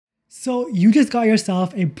So you just got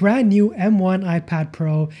yourself a brand new M1 iPad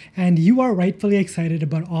Pro and you are rightfully excited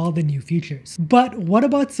about all the new features. But what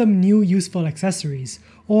about some new useful accessories?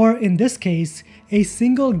 Or in this case, a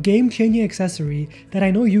single game-changing accessory that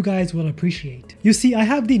I know you guys will appreciate. You see, I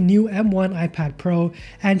have the new M1 iPad Pro,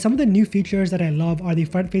 and some of the new features that I love are the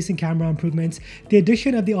front-facing camera improvements, the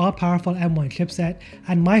addition of the all-powerful M1 chipset,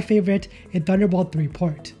 and my favorite, a Thunderbolt 3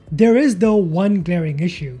 port. There is though one glaring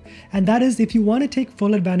issue, and that is if you want to take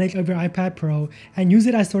full advantage of your iPad Pro and use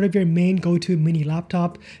it as sort of your main go-to mini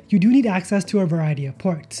laptop, you do need access to a variety of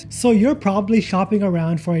ports. So you're probably shopping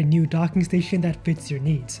around for a new docking station that fits your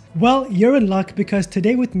needs. Well, you're in luck because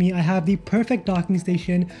today with me I have the perfect docking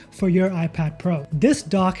station for your iPad Pro. This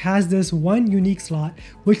dock has this one unique slot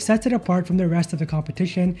which sets it apart from the rest of the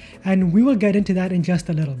competition, and we will get into that in just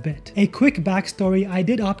a little bit. A quick backstory, I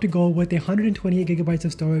did opt to go with 128GB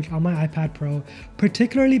of storage on my iPad Pro,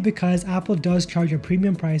 particularly because Apple does charge a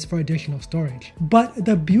premium price for additional storage. But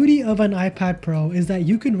the beauty of an iPad Pro is that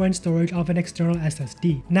you can run storage off an external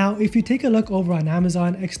SSD. Now, if you take a look over on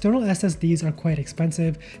Amazon, external SSDs are quite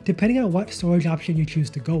expensive depending on what storage option you choose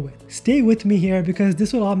to go with. Stay with me here because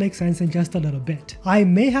this will all make sense in just a little bit. I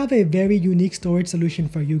may have a very unique storage solution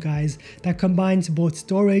for you guys that combines both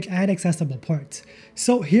storage and accessible ports.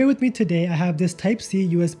 So here with me today, I have this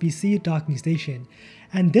Type-C USB-C docking station.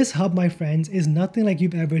 And this hub, my friends, is nothing like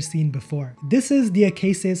you've ever seen before. This is the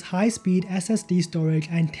Accessory high-speed SSD storage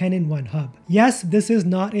and 10-in-1 hub. Yes, this is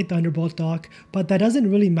not a Thunderbolt dock, but that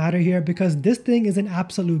doesn't really matter here because this thing is an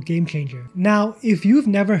absolute game changer. Now, if you've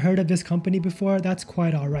never heard of this company before, that's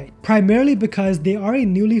quite alright. Primarily because they are a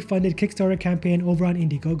newly funded Kickstarter campaign over on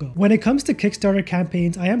Indiegogo. When it comes to Kickstarter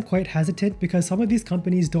campaigns, I am quite hesitant because some of these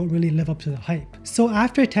companies don't really live up to the hype. So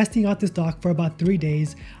after testing out this dock for about 3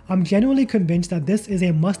 days, I'm genuinely convinced that this is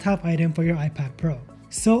a must-have item for your iPad Pro.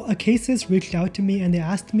 So Accessory reached out to me and they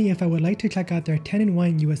asked me if I would like to check out their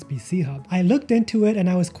 10-in-1 USB-C hub. I looked into it and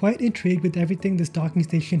I was quite intrigued with everything this docking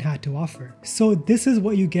station had to offer. So this is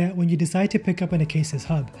what you get when you decide to pick up an Accessory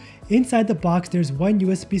hub. Inside the box there's one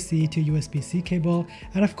USB-C to USB-C cable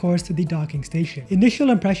and of course the docking station. Initial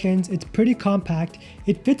impressions, it's pretty compact,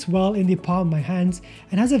 it fits well in the palm of my hands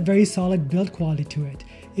and has a very solid build quality to it.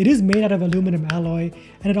 It is made out of aluminum alloy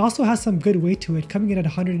and it also has some good weight to it, coming in at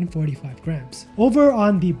 145 grams. Over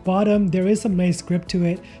on the bottom there is some nice grip to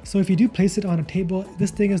it, so if you do place it on a table,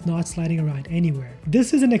 this thing is not sliding around anywhere.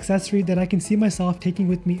 This is an accessory that I can see myself taking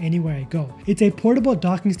with me anywhere I go. It's a portable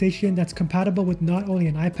docking station that's compatible with not only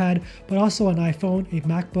an iPad but also an iPhone, a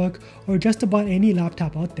MacBook, or just about any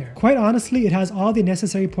laptop out there. Quite honestly, it has all the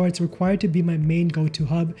necessary ports required to be my main go-to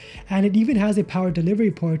hub, and it even has a power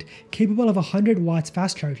delivery port capable of 100 watts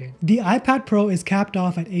fast charging. The iPad Pro is capped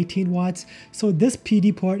off at 18 watts, so this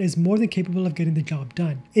PD port is more than capable of getting the job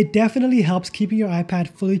done. It definitely helps keeping your iPad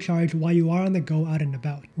fully charged while you are on the go out and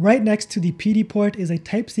about. Right next to the PD port is a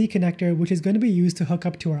Type-C connector which is going to be used to hook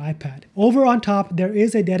up to our iPad. Over on top there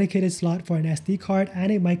is a dedicated slot for an SD card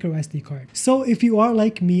and a micro SD card. So if you are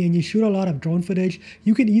like me and you shoot a lot of drone footage,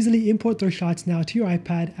 you can easily import those shots now to your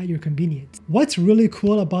iPad at your convenience. What's really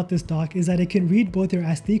cool about this dock is that it can read both your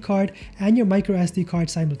SD card and your micro SD card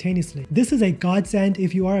simultaneously. This is a godsend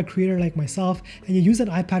if you are a creator like myself and you use an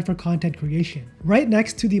iPad for content creation. Right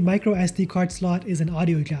next to the micro SD card slot is an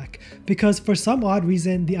audio jack, because for some odd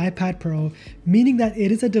reason the iPad Pro, meaning that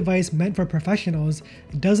it is a device meant for professionals,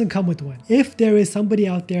 doesn't come with one. If there is somebody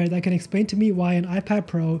out there that can explain to me why an iPad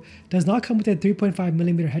Pro does not come with a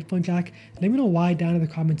 3.5mm headphone jack, let me know why down in the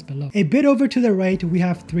comments below. A bit over to the right we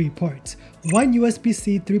have 3 ports. One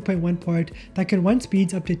USB-C 3.1 port that can run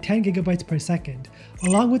speeds up to 10 GB per second,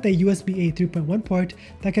 along with a USB-A 3.1 port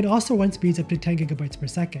that can also run speeds up to 10 GB per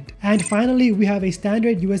second. And finally, we have a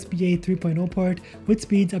standard USB-A 3.0 port with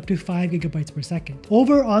speeds up to 5 GB per second.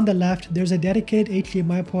 Over on the left, there's a dedicated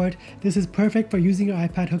HDMI port. This is perfect for using your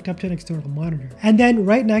iPad hooked up to an external monitor. And then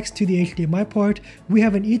right next to the HDMI port, we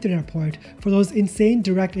have an Ethernet port for those insane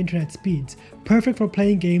direct internet speeds, perfect for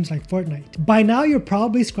playing games like Fortnite. By now, you're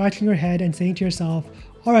probably scratching your head and saying to yourself,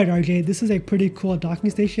 alright RJ, this is a pretty cool docking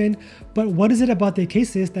station, but what is it about the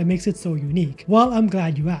cases that makes it so unique? Well, I'm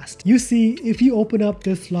glad you asked. You see, if you open up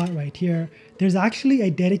this slot right here, there's actually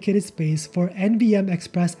a dedicated space for NVMe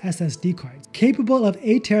Express SSD cards, capable of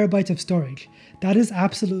 8 TB of storage. That is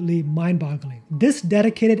absolutely mind-boggling. This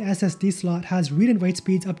dedicated SSD slot has read and write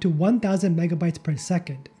speeds up to 1000 megabytes per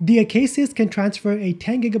second. The Accessory can transfer a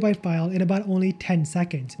 10 GB file in about only 10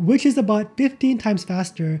 seconds, which is about 15 times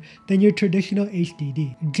faster than your traditional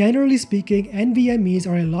HDD. Generally speaking, NVMEs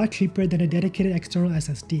are a lot cheaper than a dedicated external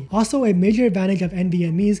SSD. Also, a major advantage of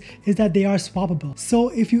NVMEs is that they are swappable. So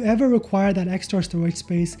if you ever require that extra storage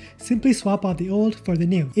space, simply swap out the old for the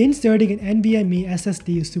new. Inserting an NVMe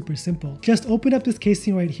SSD is super simple. Just open up this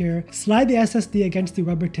casing right here, slide the SSD against the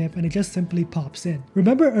rubber tip, and it just simply pops in.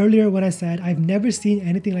 Remember earlier when I said I've never seen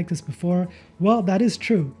anything like this before? Well, that is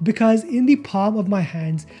true, because in the palm of my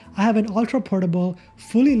hands, I have an ultra portable,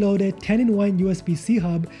 fully loaded 10-in-1 USB-C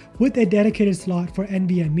hub with a dedicated slot for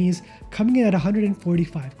NVMe's coming in at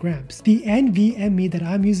 145 grams. The NVMe that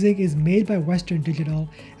I'm using is made by Western Digital,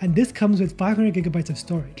 and this comes with 500 gigabytes of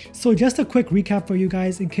storage. So just a quick recap for you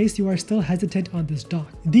guys in case you are still hesitant on this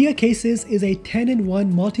dock. The Accessory is a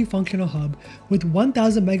 10-in-1 multifunctional hub with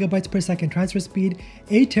 1000 megabytes per second transfer speed,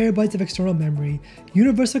 8 terabytes of external memory,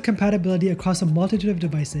 universal compatibility across a multitude of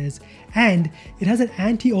devices, and it has an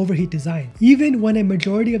anti-overheat design. Even when a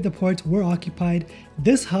majority of the ports were occupied,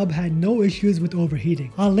 this hub had no issues with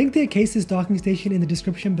overheating. I'll link the Accessory docking station in the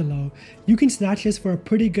description below. You can snatch this for a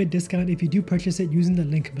pretty good discount if you do purchase it using the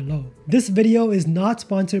link below. This video is not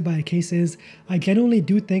sponsored by Accessory. I genuinely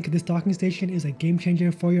do think this docking station is a game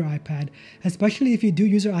changer for your iPad, especially if you do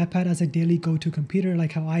use your iPad as a daily go-to computer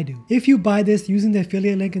like how I do. If you buy this using the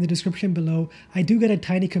affiliate link in the description below, I do get a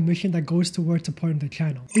tiny commission that goes towards supporting the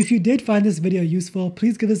channel. If you did find this video useful,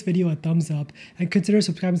 please give this video a thumbs up and consider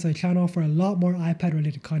subscribing to the channel for a lot more iPad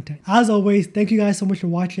related content. As always, thank you guys so much for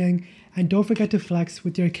watching, and don't forget to flex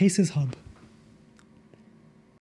with your Accessory hub.